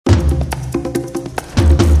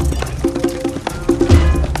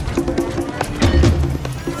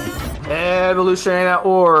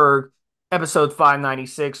Revolutionary.org, episode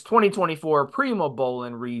 596, 2024,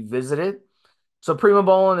 Primobolan Revisited. So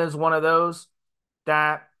Primobolan is one of those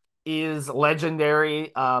that is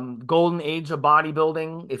legendary. Golden age of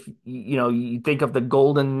bodybuilding. If you think of the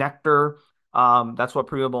golden nectar, that's what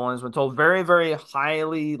Primobolan has been told. Very, very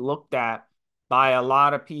highly looked at by a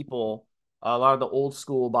lot of people, a lot of the old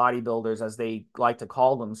school bodybuilders, as they like to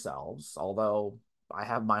call themselves, although I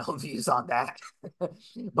have my own views on that.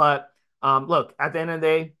 But look, at the end of the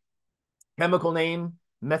day, chemical name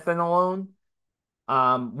methanolone,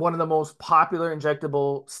 one of the most popular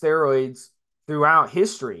injectable steroids throughout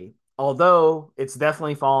history. Although it's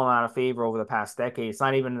definitely fallen out of favor over the past decade, it's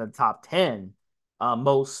not even in the top 10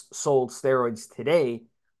 most sold steroids today.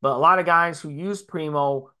 But a lot of guys who use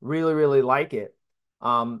Primo really, really like it.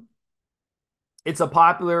 Um, it's a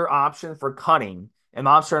popular option for cutting. And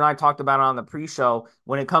Mobster and I talked about it on the pre-show.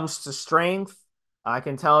 When it comes to strength, I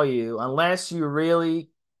can tell you, unless you're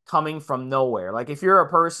really coming from nowhere, like if you're a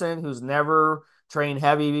person who's never trained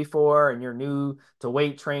heavy before and you're new to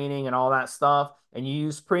weight training and all that stuff, and you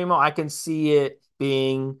use Primo, I can see it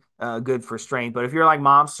being good for strength. But if you're like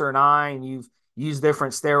Mobster and I, and you've used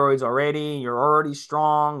different steroids already, and you're already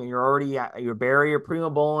strong, and you're already at your barrier,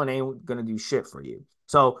 Primobolan ain't gonna do shit for you.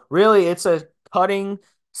 So really, it's a cutting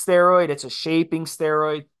steroid. It's a shaping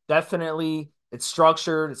steroid. Definitely, it's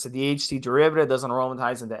structured. It's a DHT derivative. It doesn't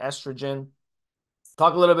aromatize into estrogen.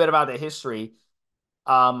 Talk a little bit about the history.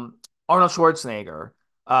 Arnold Schwarzenegger.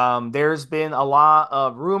 There's been a lot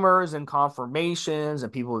of rumors and confirmations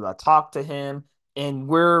and people that talk to him. And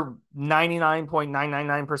we're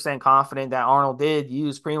 99.999% confident that Arnold did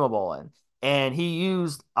use Primobolan. And he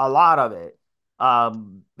used a lot of it. A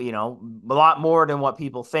lot more than what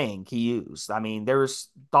people think he used. I mean, there's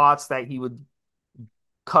thoughts that he would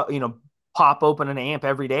cut, pop open an amp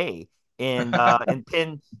every day and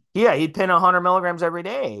pin, yeah, he'd pin 100 milligrams every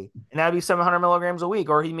day, and that'd be 700 milligrams a week.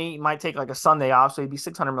 Or might take like a Sunday off, so he'd be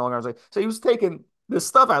 600 milligrams a week. So he was taking this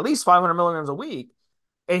stuff at least 500 milligrams a week,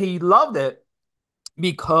 and he loved it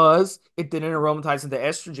because it didn't aromatize into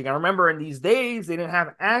estrogen. I remember in these days, they didn't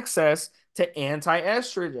have access to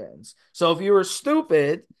anti-estrogens. So if you were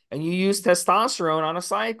stupid and you used testosterone on a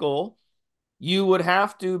cycle, you would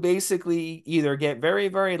have to basically either get very,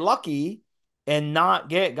 very lucky and not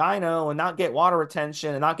get gyno and not get water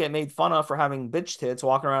retention and not get made fun of for having bitch tits,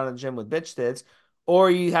 walking around in the gym with bitch tits,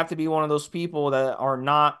 or you have to be one of those people that are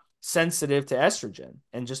not sensitive to estrogen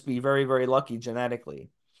and just be very, very lucky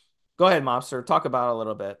genetically. Go ahead, Mobster. Talk about it a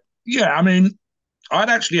little bit. Yeah, I mean, I'd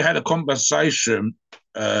actually had a conversation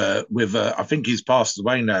with, I think he's passed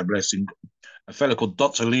away now, bless him, a fellow called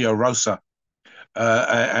Dr. Leo Rosa,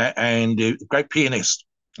 and a great pianist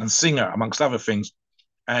and singer, amongst other things.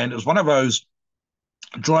 And it was one of those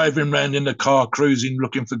driving around in the car, cruising,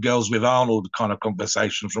 looking for girls with Arnold kind of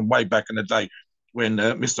conversations from way back in the day when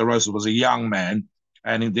Mr. Rosa was a young man.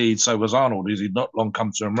 And indeed, so was Arnold. He'd not long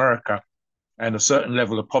come to America and a certain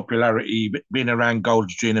level of popularity, being around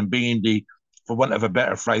Gold's Gin and being for want of a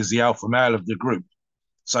better phrase, the alpha male of the group.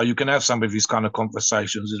 So you can have some of these kind of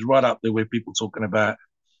conversations. It's right up there with people talking about,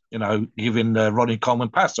 giving Ronnie Coleman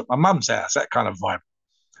pass at my mum's house, that kind of vibe.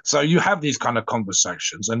 So you have these kind of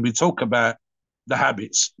conversations, and we talk about the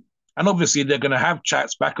habits. And obviously, they're going to have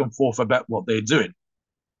chats back and forth about what they're doing.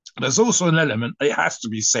 There's also an element, it has to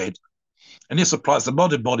be said, and this applies to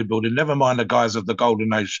modern bodybuilding, never mind the guys of the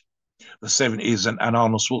golden age, the 70s and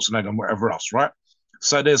Arnold Schwarzenegger and whatever else, right?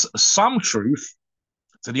 So there's some truth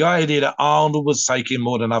to the idea that Arnold was taking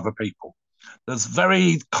more than other people. There's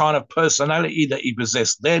very kind of personality that he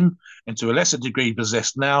possessed then, and to a lesser degree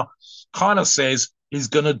possessed now, kind of says he's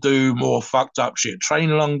going to do more fucked up shit, train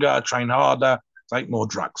longer, train harder, take more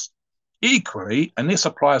drugs. Equally, and this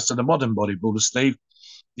applies to the modern bodybuilder, Steve,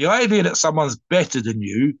 the idea that someone's better than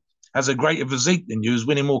you, has a greater physique than you, is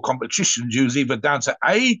winning more competitions, is either down to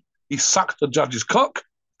A, he sucked the judge's cock,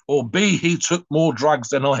 or B, he took more drugs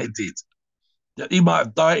than I did. That he might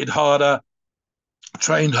have dieted harder,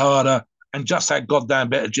 trained harder, and just had goddamn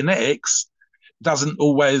better genetics doesn't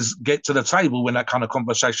always get to the table when that kind of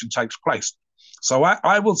conversation takes place. So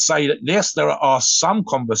I would say that, yes, there are some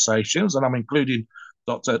conversations, and I'm including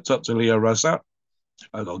Dr. Leo Rosa,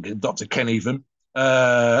 Dr. Ken even,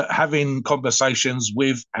 having conversations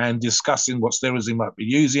with and discussing what steroids he might be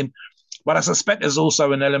using. But I suspect there's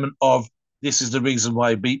also an element of, this is the reason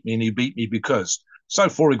why he beat me, and he beat me because. So,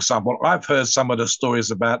 for example, I've heard some of the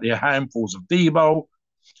stories about the handfuls of Debo.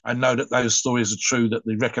 I know that those stories are true, that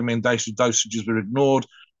the recommendation dosages were ignored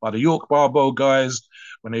by the York Barbell guys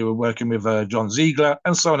when they were working with John Ziegler,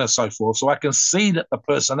 and so on and so forth. So I can see that the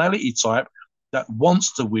personality type that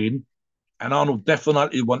wants to win And Arnold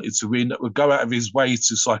definitely wanted to win, that would go out of his way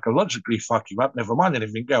to psychologically fuck you up, never mind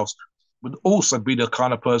anything else, would also be the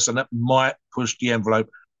kind of person that might push the envelope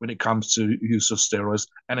when it comes to use of steroids.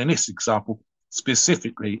 And in this example,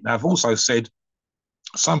 specifically, now I've also said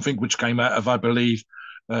something which came out of, I believe,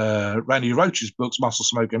 Randy Roach's books, Muscle,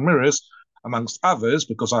 Smoke, and Mirrors, amongst others,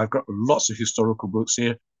 because I've got lots of historical books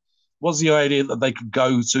here, was the idea that they could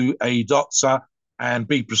go to a doctor and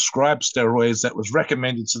be prescribed steroids that was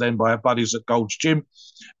recommended to them by our buddies at Gold's Gym.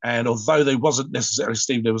 And although they wasn't necessarily,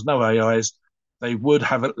 Steve, there was no AIs, they would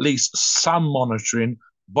have at least some monitoring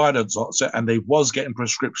by the doctor, and they was getting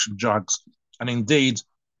prescription drugs. And indeed,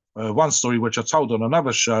 one story which I told on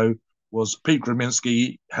another show was Pete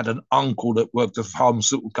Graminsky had an uncle that worked at a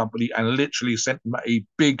pharmaceutical company and literally sent him a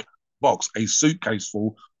big box, a suitcase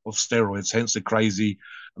full of steroids, hence the crazy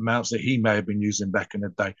amounts that he may have been using back in the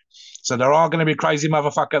day. So there are going to be crazy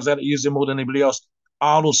motherfuckers out there using more than anybody else.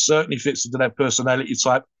 Arnold certainly fits into that personality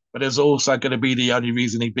type, but there's also going to be the only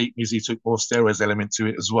reason he beat me is he took more steroids element to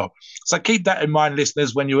it as well. So keep that in mind,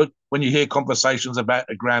 listeners, when you hear conversations about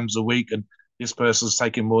the grams a week and this person's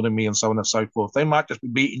taking more than me and so on and so forth. They might just be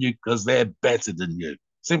beating you because they're better than you.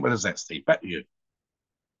 Simple as that, Steve. Back to you.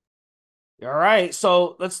 All right.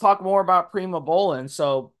 So let's talk more about Primobolan.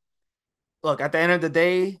 So look, at the end of the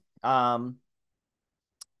day,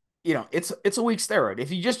 it's a weak steroid.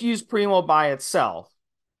 If you just use Primo by itself,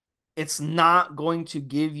 it's not going to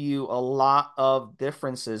give you a lot of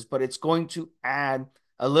differences, but it's going to add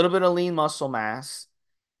a little bit of lean muscle mass.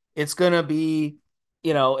 It's going to be,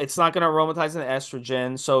 it's not going to aromatize an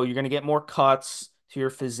estrogen, so you're going to get more cuts to your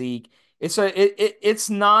physique. It's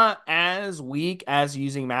not as weak as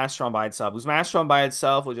using Masteron by itself. Because Masteron by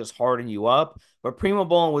itself would just harden you up, but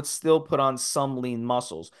Primobolan would still put on some lean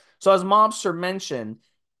muscles. So as Mobster mentioned,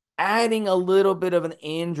 adding a little bit of an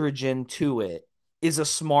androgen to it is a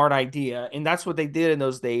smart idea. And that's what they did in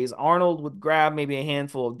those days. Arnold would grab maybe a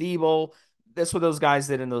handful of Debo. That's what those guys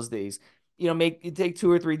did in those days. You take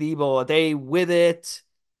 2 or 3 Debo a day with it,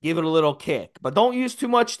 give it a little kick. But don't use too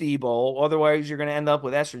much Debo, otherwise you're going to end up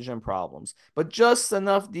with estrogen problems. But just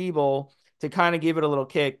enough Debo to kind of give it a little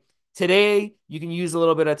kick. Today, you can use a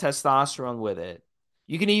little bit of testosterone with it.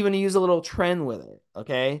 You can even use a little tren with it,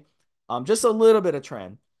 okay? Just a little bit of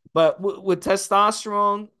tren. But with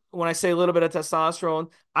testosterone, when I say a little bit of testosterone,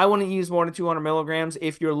 I wouldn't use more than 200 milligrams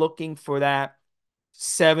if you're looking for that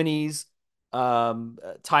 70s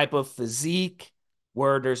type of physique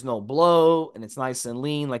where there's no blow and it's nice and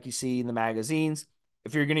lean like you see in the magazines.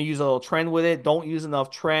 If you're going to use a little tren with it, don't use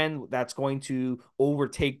enough tren. That's going to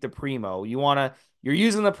overtake the Primo. You're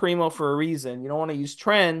using the Primo for a reason. You don't want to use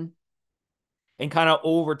tren and kind of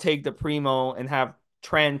overtake the Primo and have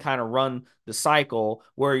tren kind of run the cycle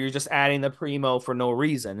where you're just adding the Primo for no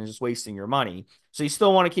reason and just wasting your money. So you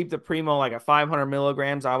still want to keep the Primo like at 500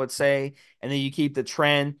 milligrams, I would say, and then you keep the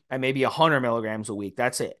tren at maybe 100 milligrams a week.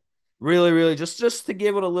 That's it. Really, really, just to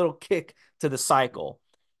give it a little kick to the cycle.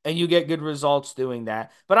 And you get good results doing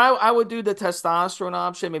that. But I would do the testosterone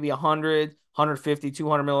option, maybe 100, 150,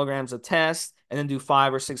 200 milligrams a test, and then do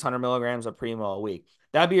 500 or 600 milligrams of Primo a week.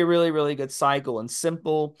 That'd be a really, really good cycle and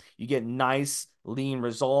simple. You get nice, lean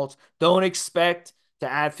results. Don't expect to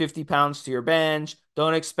add 50 pounds to your bench.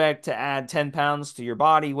 Don't expect to add 10 pounds to your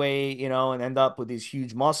body weight, and end up with these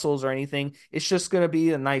huge muscles or anything. It's just going to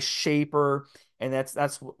be a nice shaper, and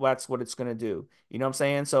that's what it's going to do. You know what I'm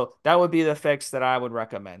saying? So that would be the fix that I would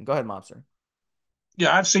recommend. Go ahead, Mobster.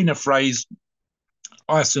 Yeah, I've seen the phrase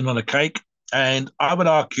icing on a cake, and I would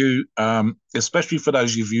argue, especially for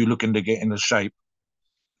those of you looking to get into shape,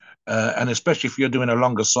 and especially if you're doing a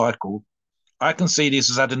longer cycle, I can see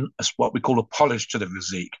this as adding what we call a polish to the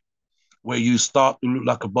physique, where you start to look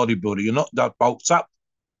like a bodybuilder. You're not that bulked up.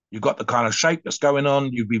 You've got the kind of shape that's going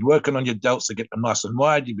on. You've been working on your delts to get them nice and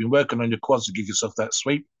wide. You've been working on your quads to give yourself that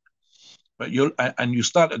sweep. But you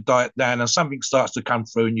start to diet down, and something starts to come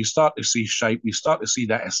through, and you start to see shape. You start to see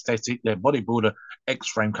that aesthetic, that bodybuilder X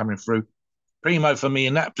frame coming through. Primo for me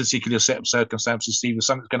in that particular set of circumstances, Steve, is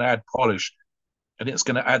something that's going to add polish, and it's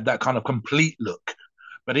going to add that kind of complete look.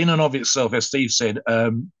 But in and of itself, as Steve said,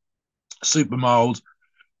 super mild,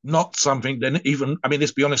 not something then even, I mean,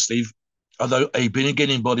 let's be honest, Steve, although a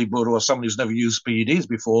beginning bodybuilder or someone who's never used PEDs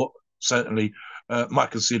before, certainly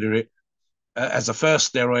might consider it as a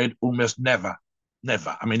first steroid, almost never,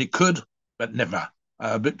 never. I mean, it could, but never.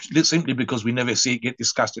 But simply because we never see it get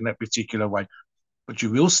discussed in that particular way. But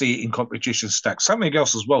you will see it in competition stacks. Something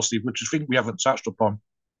else as well, Steve, which I think we haven't touched upon,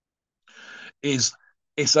 is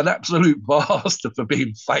it's an absolute bastard for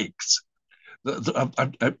being faked.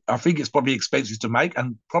 I think it's probably expensive to make,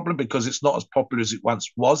 and probably because it's not as popular as it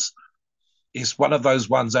once was. it's one of those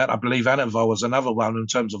ones that I believe Anavar was another one in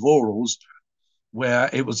terms of orals where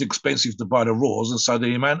it was expensive to buy the raws, and so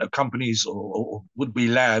the amount of companies or would-be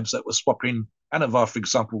labs that were swapping Anavar, for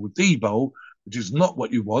example, with Debo, which is not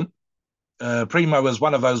what you want. Primo was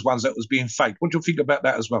one of those ones that was being faked. What do you think about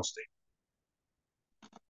that as well, Steve?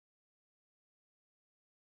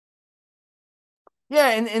 Yeah,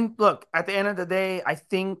 and look, at the end of the day, I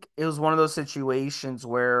think it was one of those situations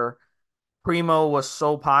where Primo was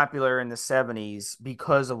so popular in the 70s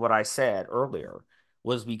because of what I said earlier,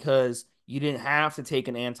 was because you didn't have to take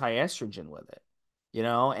an anti-estrogen with it,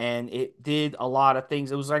 and it did a lot of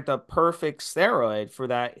things. It was like the perfect steroid for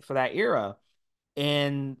that era.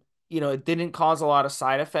 And it didn't cause a lot of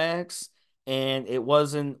side effects, and it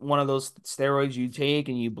wasn't one of those steroids you take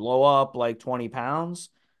and you blow up like 20 pounds.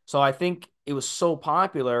 So I think it was so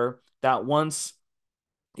popular that once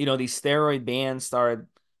these steroid bans started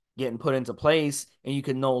getting put into place, and you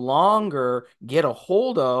can no longer get a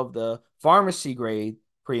hold of the pharmacy grade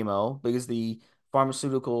Primo because the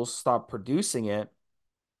pharmaceuticals stopped producing it.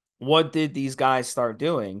 What did these guys start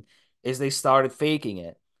doing is they started faking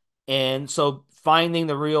it. And so finding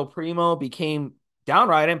the real Primo became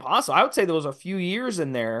downright impossible. I would say there was a few years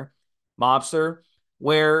in there, Mobster,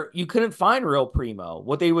 where you couldn't find real Primo.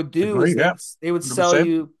 What they would do Agree, is yeah, they would sell 100%.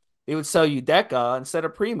 you Deca instead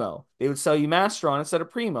of Primo. They would sell you Masteron instead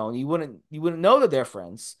of Primo, and you wouldn't know the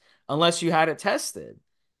difference unless you had it tested,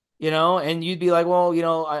 and you'd be like, well,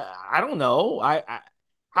 I don't know.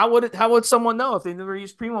 How would someone know if they never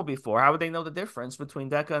used Primo before? How would they know the difference between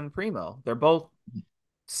Deca and Primo? They're both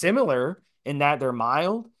similar in that they're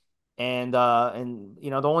mild, and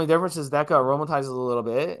the only difference is Deca aromatizes a little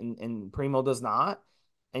bit, and Primo does not.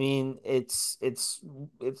 I mean, it's a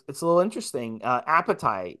little interesting.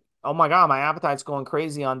 Appetite. Oh my God, my appetite's going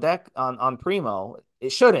crazy on Primo.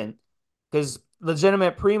 It shouldn't, because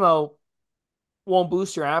legitimate Primo won't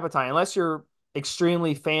boost your appetite unless you're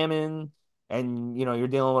extremely famine, and you're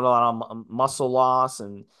dealing with a lot of muscle loss,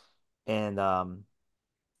 and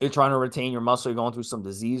you're trying to retain your muscle. You're going through some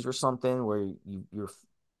disease or something where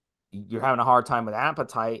you're having a hard time with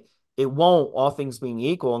appetite. It won't, all things being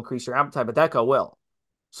equal, increase your appetite, but Deca will.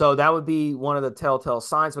 So that would be one of the telltale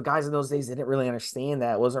signs. But guys in those days, they didn't really understand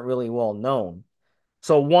that. It wasn't really well known.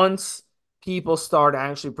 So once people started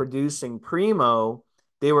actually producing Primo,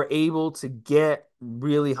 they were able to get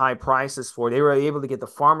really high prices for it. They were able to get the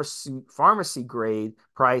pharmacy grade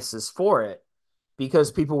prices for it because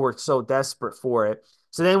people were so desperate for it.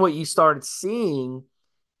 So then what you started seeing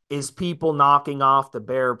is people knocking off the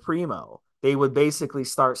bare Primo. They would basically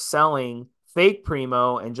start selling fake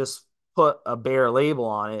Primo and just put a bare label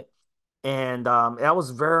on it. And that was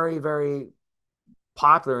very, very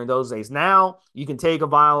popular in those days. Now you can take a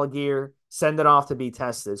vial of gear, send it off to be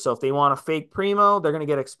tested. So if they want a fake Primo, they're going to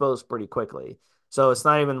get exposed pretty quickly. So it's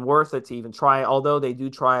not even worth it to even try it, although they do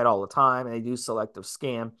try it all the time and they do selective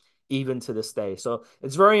scam even to this day. So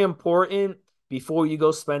it's very important before you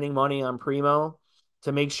go spending money on Primo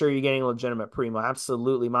to make sure you're getting legitimate Primo.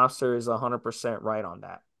 Absolutely. Monster is 100% right on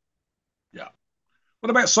that. Yeah. What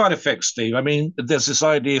about side effects, Steve? I mean, there's this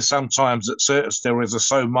idea sometimes that certain steroids are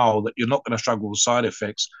so mild that you're not going to struggle with side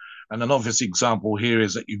effects. And an obvious example here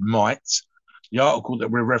is that you might. The article that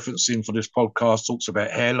we're referencing for this podcast talks about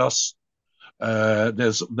hair loss.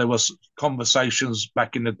 There was conversations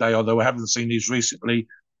back in the day, although I haven't seen these recently,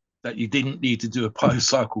 that you didn't need to do a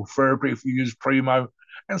post-cycle therapy if you use Primo,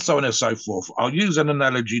 and so on and so forth. I'll use an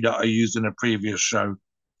analogy that I used in a previous show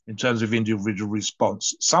in terms of individual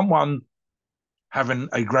response. Someone having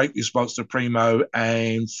a great response to Primo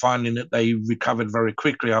and finding that they recovered very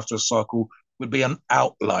quickly after a cycle would be an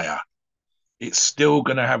outlier. It's still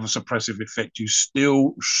going to have a suppressive effect. You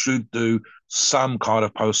still should do some kind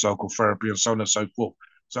of post-cycle therapy and so on and so forth.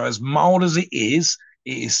 So as mild as it is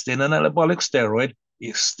still an anabolic steroid.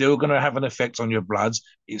 It's still going to have an effect on your bloods.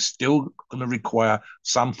 It's still going to require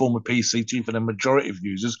some form of PCT for the majority of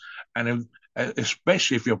users. And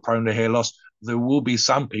especially if you're prone to hair loss, there will be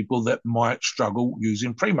some people that might struggle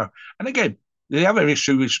using Primo. And again, the other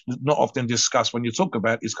issue, which is not often discussed when you talk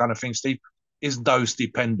about this kind of thing, Steve, is dose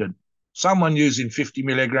dependent. Someone using 50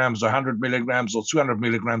 milligrams or 100 milligrams or 200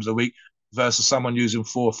 milligrams a week versus someone using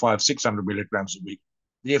 4, 5, 600 milligrams a week,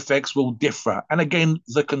 the effects will differ. And again,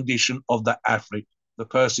 the condition of the athlete, the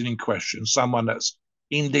person in question, someone that's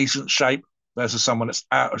in decent shape versus someone that's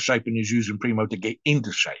out of shape and is using Primo to get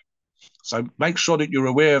into shape. So make sure that you're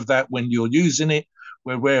aware of that when you're using it.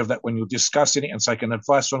 We're aware of that when you're discussing it and taking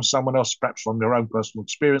advice from someone else, perhaps from their own personal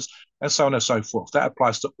experience, and so on and so forth. That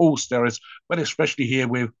applies to all steroids, but especially here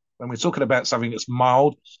with when we're talking about something that's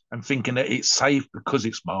mild and thinking that it's safe because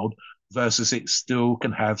it's mild, versus it still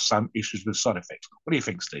can have some issues with side effects. What do you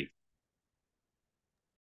think, Steve?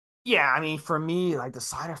 Yeah, I mean, for me, like the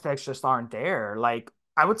side effects just aren't there. Like,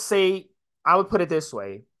 I would say, I would put it this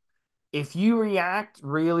way. If you react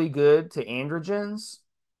really good to androgens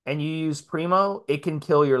and you use Primo, it can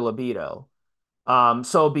kill your libido.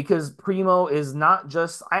 So because Primo is not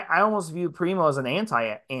just, I almost view Primo as an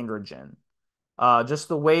anti-androgen, just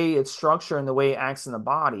the way it's structured and the way it acts in the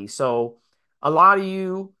body. So a lot of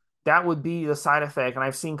you, that would be the side effect. And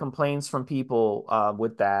I've seen complaints from people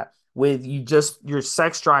with that, with you just your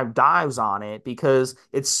sex drive dives on it because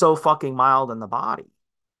it's so fucking mild in the body.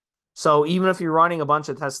 So even if you're running a bunch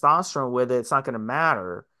of testosterone with it, it's not going to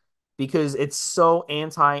matter because it's so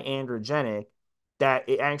anti-androgenic that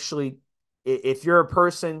it actually, if you're a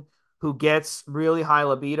person who gets really high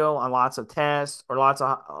libido on lots of tests or lots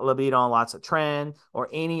of libido on lots of tren or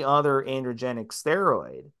any other androgenic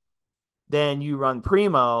steroid, then you run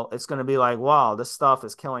Primo, it's going to be like, wow, this stuff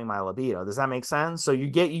is killing my libido. Does that make sense? So you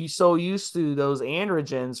get you so used to those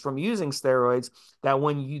androgens from using steroids that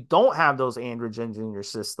when you don't have those androgens in your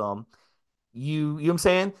system, you know what I'm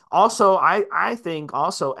saying? Also, I think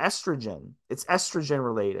also estrogen. It's estrogen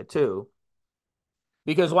related too.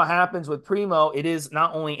 Because what happens with Primo, it is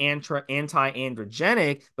not only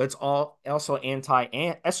anti-androgenic, but it's also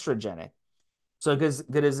anti-estrogenic. So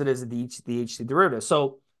good as it is the DHT derivative.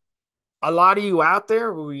 So a lot of you out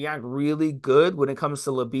there will react really good when it comes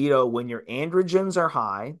to libido when your androgens are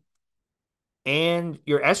high and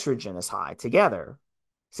your estrogen is high together.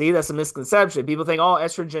 See, that's a misconception. People think, oh,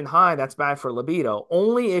 estrogen high, that's bad for libido.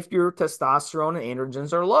 Only if your testosterone and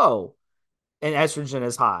androgens are low and estrogen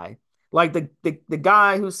is high. Like the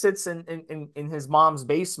guy who sits in his mom's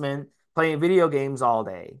basement playing video games all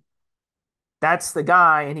day. That's the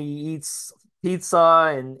guy, and he eats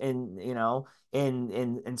pizza and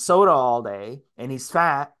soda all day, and he's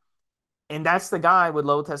fat. And that's the guy with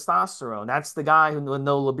low testosterone. That's the guy who with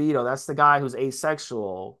no libido. That's the guy who's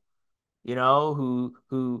asexual, who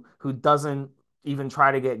doesn't even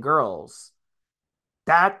try to get girls.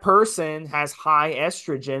 That person has high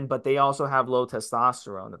estrogen, but they also have low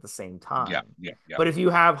testosterone at the same Yeah, time. yeah, yeah. But if you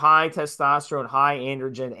have high testosterone, high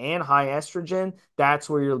androgen, and high estrogen, that's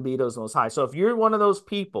where your libido is most high. So if you're one of those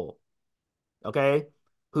people, okay,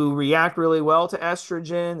 who react really well to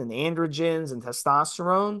estrogen and androgens and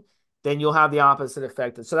testosterone, then you'll have the opposite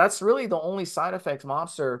effect. So that's really the only side effects,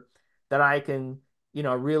 mobster, that I can,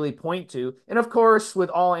 really point to. And of course, with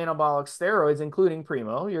all anabolic steroids, including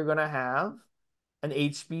Primo, you're going to have an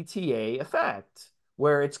HBTA effect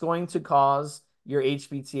where it's going to cause your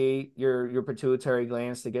HBTA, your pituitary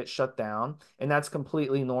glands to get shut down. And that's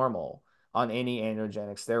completely normal on any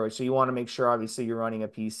androgenic steroid. So you want to make sure, obviously, you're running a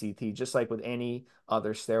PCT, just like with any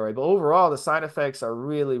other steroid. But overall, the side effects are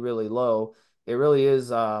really, really low. It really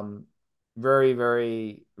is very,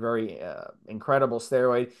 very, very incredible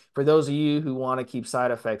steroid. For those of you who want to keep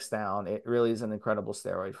side effects down, it really is an incredible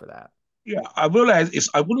steroid for that. Yeah, I will add,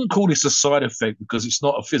 I wouldn't call this a side effect because it's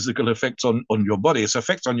not a physical effect on your body. It's an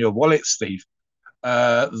effect on your wallet, Steve.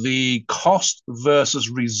 The cost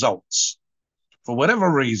versus results. For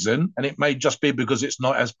whatever reason, and it may just be because it's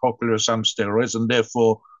not as popular as some steroids, and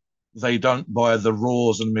therefore they don't buy the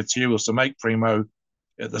raws and materials to make Primo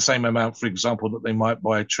at the same amount, for example, that they might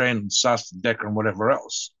buy Tren, Sus, Deca, and whatever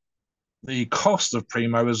else. The cost of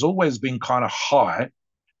Primo has always been kind of high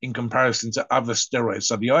in comparison to other steroids.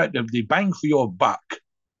 So the bang for your buck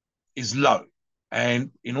is low. And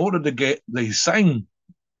in order to get the same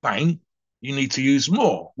bang, you need to use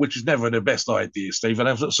more, which is never the best idea, Steve. And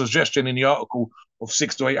there's a suggestion in the article of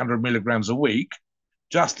 600 to 800 milligrams a week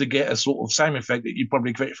just to get a sort of same effect that you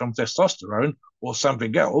probably get from testosterone or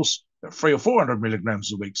something else at 300 or 400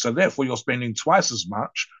 milligrams a week. So therefore, you're spending twice as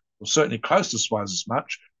much, or certainly close to twice as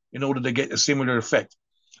much, in order to get a similar effect.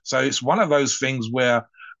 So it's one of those things where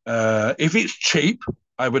if it's cheap,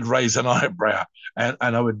 I would raise an eyebrow and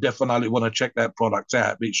I would definitely want to check that product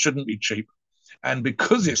out. But it shouldn't be cheap. And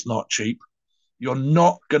because it's not cheap, you're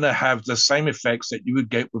not going to have the same effects that you would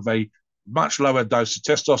get with a much lower dose of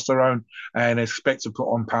testosterone and expect to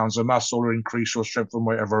put on pounds of muscle or increase your strength and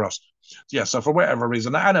whatever else. Yeah, so for whatever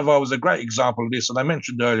reason, Anavar was a great example of this. And I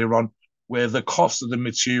mentioned earlier on where the cost of the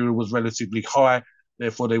material was relatively high,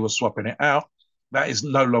 therefore they were swapping it out. That is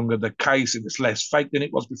no longer the case. It's less fake than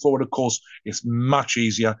it was before. And of course, it's much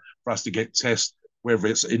easier for us to get tests, whether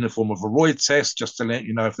it's in the form of a Royd test, just to let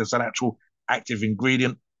you know if there's an actual active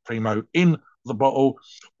ingredient, Primo, in the bottle,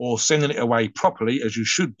 or sending it away properly, as you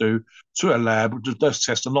should do, to a lab. Those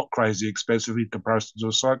tests are not crazy expensive in comparison to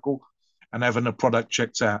a cycle, and having the product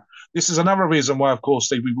checked out. This is another reason why, of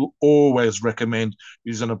course, we will always recommend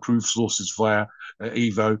using approved sources via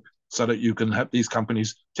Evo. so that you can have these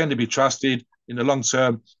companies tend to be trusted in the long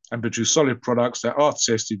term and produce solid products that are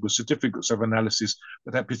tested with certificates of analysis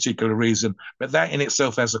for that particular reason. But that in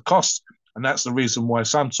itself has a cost. And that's the reason why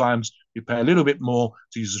sometimes you pay a little bit more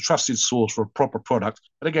to use a trusted source for a proper product.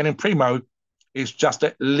 But again, in Primo, it's just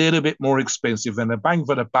a little bit more expensive and the bang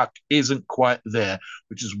for the buck isn't quite there,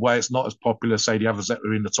 which is why it's not as popular, say, the others that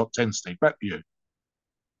are in the top 10, Steve. Back to you.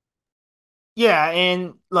 Yeah,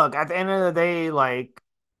 and look, at the end of the day, like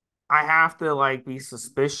I have to like be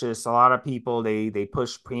suspicious. A lot of people they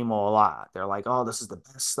push Primo a lot. They're like, "Oh, this is the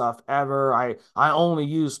best stuff ever. I only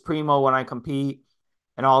use Primo when I compete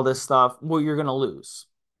and all this stuff." Well, you're gonna lose.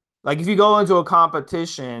 Like if you go into a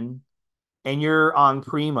competition and you're on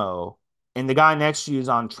Primo and the guy next to you is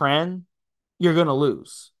on Trend, you're gonna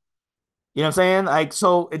lose. You know what I'm saying? Like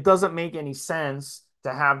so it doesn't make any sense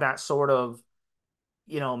to have that sort of,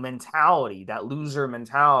 mentality, that loser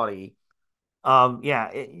mentality. Yeah,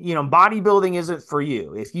 bodybuilding isn't for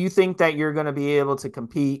you. If you think that you're going to be able to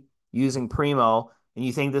compete using Primo and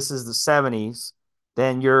you think this is the 70s,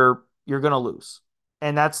 then you're going to lose.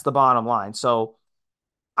 And that's the bottom line. So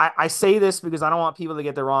I say this because I don't want people to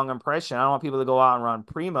get the wrong impression. I don't want people to go out and run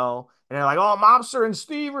Primo and they're like, oh, Mobster and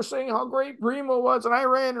Steve are saying how great Primo was, and I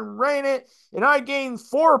ran it, and I gained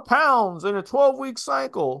 4 pounds in a 12-week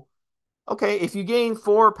cycle. Okay, if you gain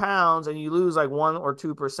 4 pounds and you lose like 1 or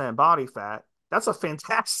 2% body fat, that's a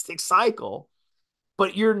fantastic cycle.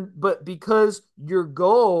 But because your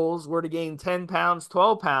goals were to gain 10 pounds,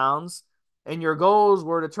 12 pounds, and your goals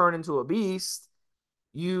were to turn into a beast,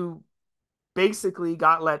 you basically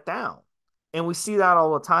got let down. And we see that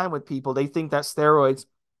all the time with people. They think that steroids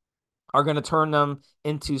are going to turn them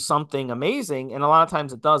into something amazing. And a lot of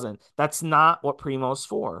times it doesn't. That's not what Primo's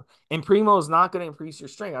for. And Primo is not going to increase your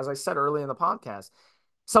strength. As I said earlier in the podcast,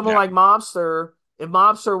 someone Yeah. like Mobster, if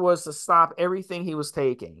Mobster was to stop everything he was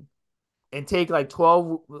taking and take like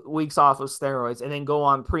 12 weeks off of steroids and then go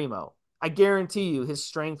on Primo, I guarantee you his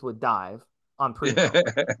strength would dive on Primo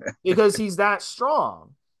because he's that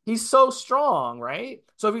strong. He's so strong, right?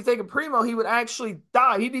 So if you take a Primo, he would actually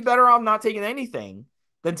die. He'd be better off not taking anything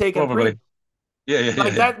than taking Primo. Probably. Yeah, yeah,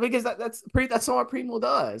 Like yeah. that because that's not what Primo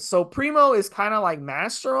does. So Primo is kind of like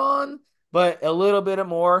Master on, but a little bit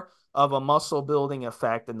more of a muscle building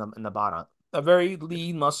effect in the bottom. A very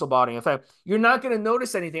lean muscle building effect. You're not going to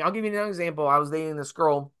notice anything. I'll give you another example. I was dating this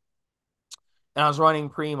girl and I was running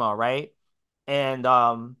Primo, right? And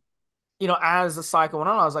as the cycle went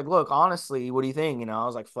on, I was like, look, honestly, what do you think? I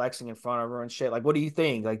was like flexing in front of her and shit. Like, what do you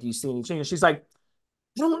think? Like, do you see any change? She's like,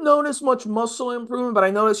 I don't notice much muscle improvement, but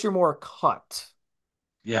I notice you're more cut.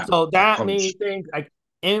 Yeah. So At that made me college. think, like,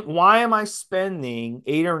 why am I spending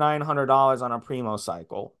 $800 or $900 on a Primo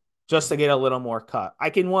cycle just to get a little more cut? I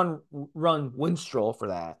can run Winstrol for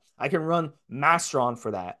that. I can run Mastron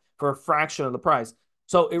for that for a fraction of the price.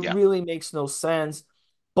 So it Yeah. really makes no sense.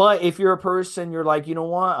 But if you're a person, you're like, you know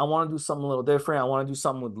what? I want to do something a little different. I want to do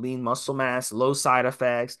something with lean muscle mass, low side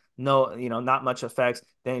effects, no, not much effects.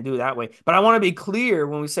 Then you do it that way. But I want to be clear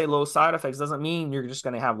when we say low side effects, doesn't mean you're just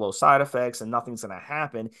going to have low side effects and nothing's going to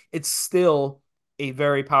happen. It's still a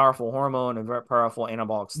very powerful hormone and very powerful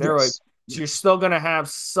anabolic steroid. Yes. So you're Yes. still going to have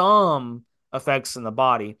some effects in the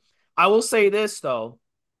body. I will say this though.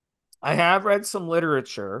 I have read some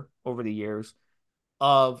literature over the years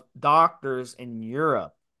of doctors in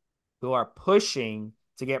Europe who are pushing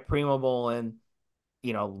to get Primobolan,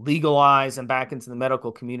 legalized and back into the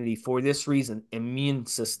medical community for this reason, immune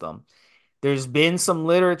system. There's been some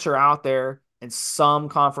literature out there and some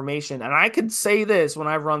confirmation. And I could say this when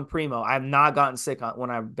I've run Primo, I have not gotten sick when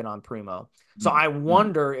I've been on Primo. So Mm, I mm.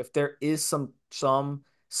 wonder if there is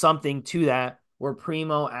something to that where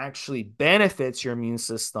Primo actually benefits your immune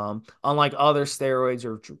system, unlike other steroids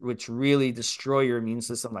or which really destroy your immune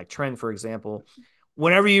system, like Tren, for example.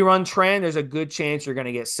 Whenever you run Tren, there's a good chance you're going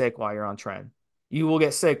to get sick while you're on Tren. You will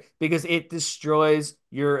get sick because it destroys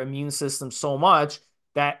your immune system so much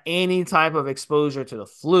that any type of exposure to the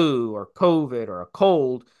flu or COVID or a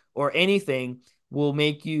cold or anything will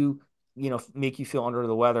make you feel under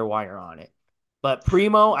the weather while you're on it. But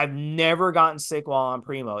Primo, I've never gotten sick while on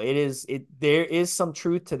Primo. There is some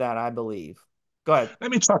truth to that, I believe. Go ahead. Let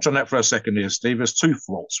me touch on that for a second here, Steve. There's two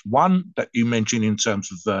thoughts. One that you mentioned in terms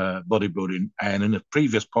of bodybuilding, and in the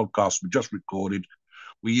previous podcast we just recorded,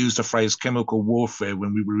 we used the phrase chemical warfare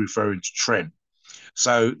when we were referring to trend.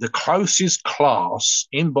 So the closest class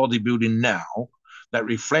in bodybuilding now that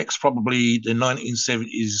reflects probably the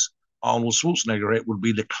 1970s Arnold Schwarzenegger it would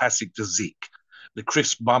be the classic physique, the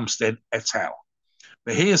Chris Bumstead et al.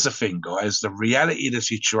 But here's the thing, guys. The reality of the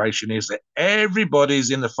situation is that everybody's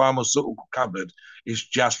in the pharmaceutical cupboard is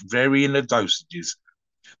just varying the dosages.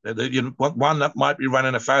 One that might be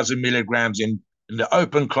running 1,000 milligrams in the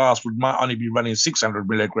open class might only be running 600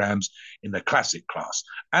 milligrams in the classic class.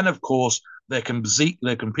 And of course, they're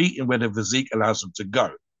competing where the physique allows them to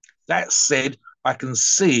go. That said, I can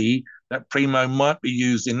see that Primo might be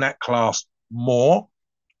used in that class more.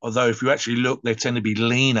 Although, if you actually look, they tend to be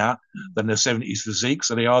leaner than the 70s physique.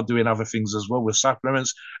 So they are doing other things as well with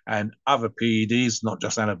supplements and other PEDs, not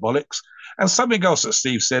just anabolics. And something else that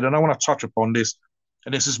Steve said, and I want to touch upon this,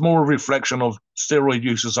 and this is more a reflection of steroid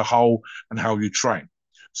use as a whole and how you train.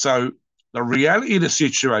 So the reality of the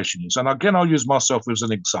situation is, and again, I'll use myself as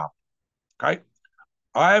an example. Okay.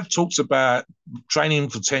 I have talked about training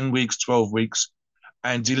for 10 weeks, 12 weeks,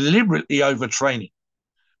 and deliberately overtraining,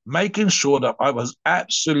 making sure that I was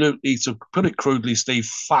absolutely, to put it crudely, Steve,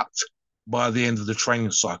 fucked by the end of the training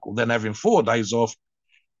cycle. Then having 4 days off,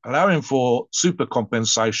 allowing for super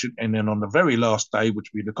compensation, and then on the very last day, which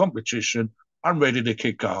will be the competition, I'm ready to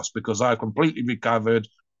kick ass because I completely recovered.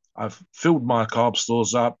 I've filled my carb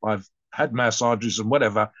stores up. I've had massages and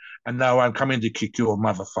whatever, and now I'm coming to kick your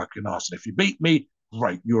motherfucking ass. And if you beat me,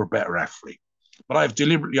 great, you're a better athlete. But I've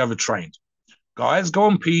deliberately overtrained. Guys go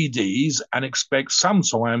on PEDs and expect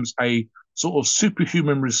sometimes a sort of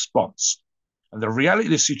superhuman response. And the reality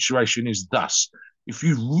of the situation is thus: if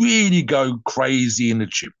you really go crazy in the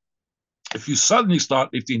gym, if you suddenly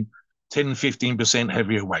start lifting 10, 15%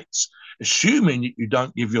 heavier weights, assuming that you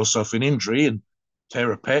don't give yourself an injury and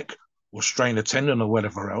tear a pec or strain a tendon or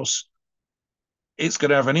whatever else, it's going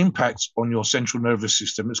to have an impact on your central nervous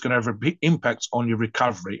system. It's going to have a big impact on your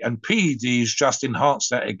recovery. And PEDs just enhance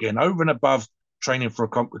that again, over and above training for a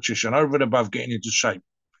competition, over and above getting into shape.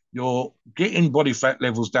 You're getting body fat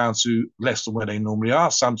levels down to less than where they normally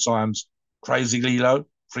are, sometimes crazily low.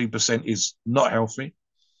 3% is not healthy.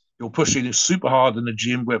 You're pushing it super hard in the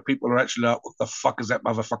gym where people are actually like, what the fuck is that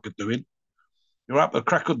motherfucker doing? You're up at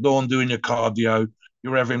crack of dawn doing your cardio.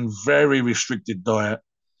 You're having very restricted diet,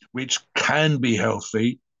 which can be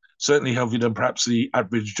healthy, certainly healthier than perhaps the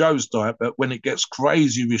average Joe's diet. But when it gets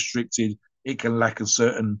crazy restricted, it can lack a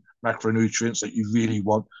certain macronutrients that you really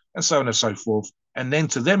want, and so on and so forth. And then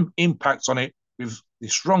to them impact on it with the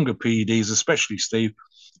stronger PEDs, especially Steve,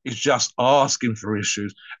 is just asking for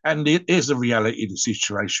issues. And it is the reality of the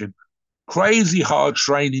situation. Crazy hard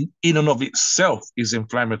training in and of itself is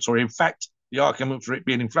inflammatory. In fact, the argument for it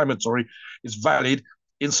being inflammatory is valid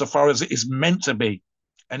insofar as it is meant to be.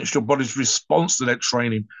 And it's your body's response to that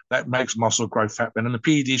training that makes muscle growth happen. And the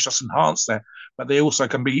PEDs just enhance that, but they also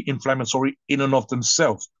can be inflammatory in and of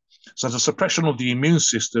themselves. So the suppression of the immune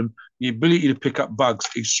system, the ability to pick up bugs,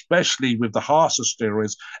 especially with the harsher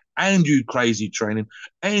steroids, and you crazy training,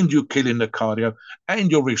 and you're killing the cardio,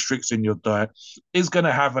 and you're restricting your diet, is going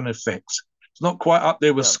to have an effect. It's not quite up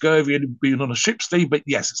there with Yeah. scurvy and being on a ship, Steve, but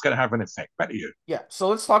yes, it's going to have an effect. Back to you. Yeah. So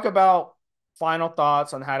let's talk about final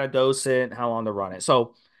thoughts on how to dose it and how long to run it.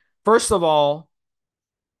 So, first of all,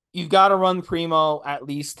 you've got to run Primo at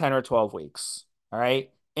least 10 or 12 weeks. All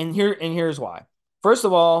right. And here's why. First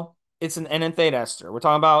of all, it's an enanthate ester. We're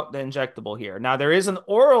talking about the injectable here. Now, there is an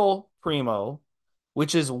oral Primo,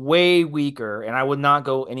 which is way weaker, and I would not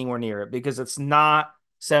go anywhere near it because it's not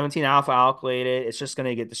 17 alpha alkylated. It's just going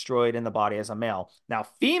to get destroyed in the body as a male. Now,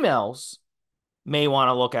 females may want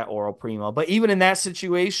to look at oral Primo. But even in that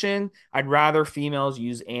situation, I'd rather females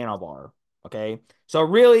use Anavar. Okay. So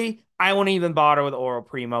really, I won't even bother with oral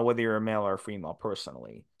Primo, whether you're a male or a female,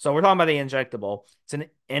 personally. So we're talking about the injectable. It's an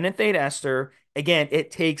enanthate ester. Again, it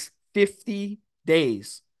takes 50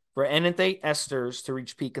 days for enanthate esters to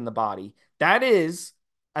reach peak in the body. That is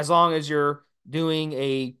as long as you're doing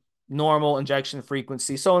a normal injection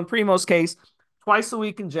frequency. So in Primo's case, twice a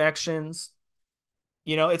week injections,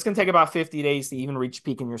 it's going to take about 50 days to even reach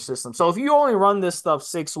peak in your system. So if you only run this stuff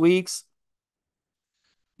 6 weeks,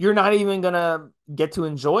 you're not even going to get to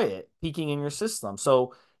enjoy it peaking in your system.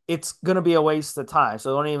 So it's going to be a waste of time.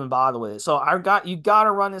 So don't even bother with it. So you got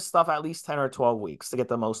to run this stuff at least 10 or 12 weeks to get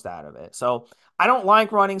the most out of it. So I don't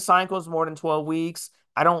like running cycles more than 12 weeks.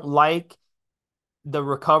 I don't like the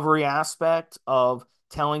recovery aspect of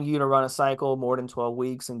telling you to run a cycle more than 12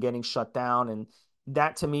 weeks and getting shut down. And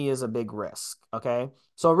that to me is a big risk. Okay.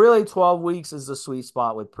 So really 12 weeks is the sweet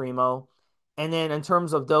spot with Primo. And then in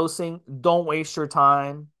terms of dosing, don't waste your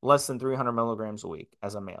time less than 300 milligrams a week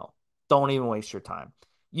as a male. Don't even waste your time.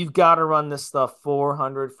 You've got to run this stuff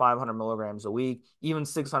 400, 500 milligrams a week, even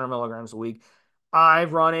 600 milligrams a week.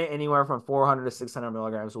 I've run it anywhere from 400 to 600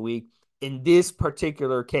 milligrams a week. In this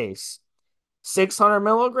particular case, 600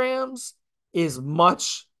 milligrams is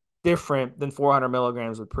much different than 400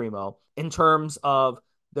 milligrams with Primo in terms of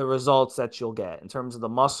the results that you'll get, in terms of the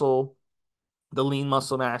muscle the lean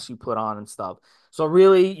muscle mass you put on and stuff. So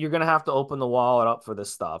really, you're gonna have to open the wallet up for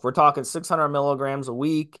this stuff. We're talking 600 milligrams a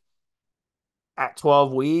week at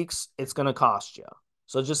 12 weeks. It's gonna cost you.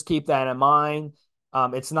 So just keep that in mind.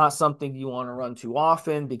 It's not something you want to run too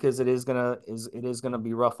often because it is gonna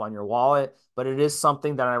be rough on your wallet, but it is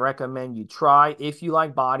something that I recommend you try if you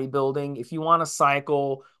like bodybuilding. If you want to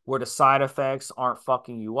cycle where the side effects aren't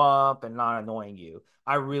fucking you up and not annoying you,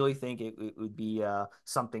 I really think it would be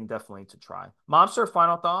something definitely to try. Mobster,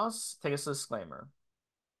 final thoughts? Take us a disclaimer.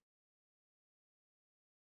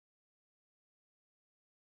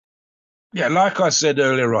 Yeah, like I said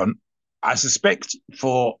earlier on, I suspect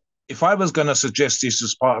for if I was going to suggest this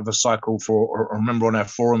as part of a cycle for a member on our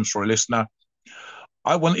forums for a listener,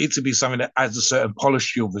 I want it to be something that adds a certain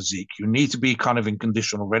polish to your physique. You need to be kind of in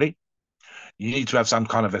condition already. You need to have some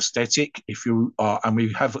kind of aesthetic. If you are, and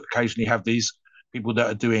we have occasionally have these people that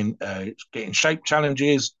are doing getting shape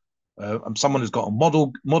challenges. Someone who's got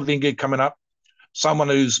a modeling gig coming up. Someone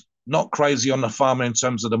who's not crazy on the farm in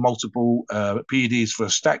terms of the multiple PEDs for a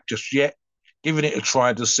stack just yet, giving it a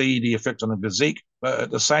try to see the effect on the physique. But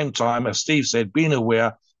at the same time, as Steve said, being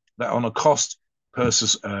aware that on a cost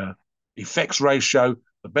versus effects ratio,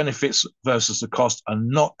 the benefits versus the cost are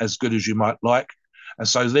not as good as you might like. And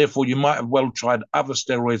so, therefore, you might have well tried other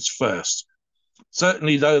steroids first.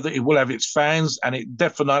 Certainly, though, that it will have its fans, and it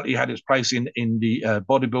definitely had its place in the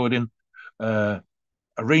bodybuilding uh,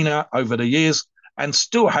 arena over the years and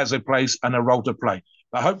still has a place and a role to play.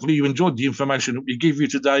 But hopefully you enjoyed the information that we give you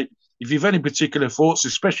today. If you've any particular thoughts,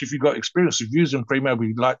 especially if you've got experience of using Primo,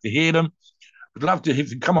 we'd like to hear them. We'd love to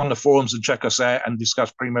if you come on the forums and check us out and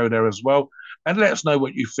discuss Primo there as well. And let us know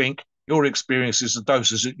what you think, your experiences, the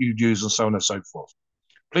doses that you'd use, and so on and so forth.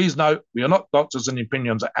 Please note, we are not doctors and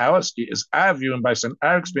opinions are ours. It is our view and based on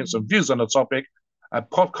our experience and views on the topic. A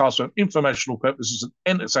podcast for informational purposes and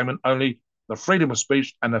entertainment only. The freedom of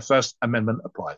speech and the First Amendment apply.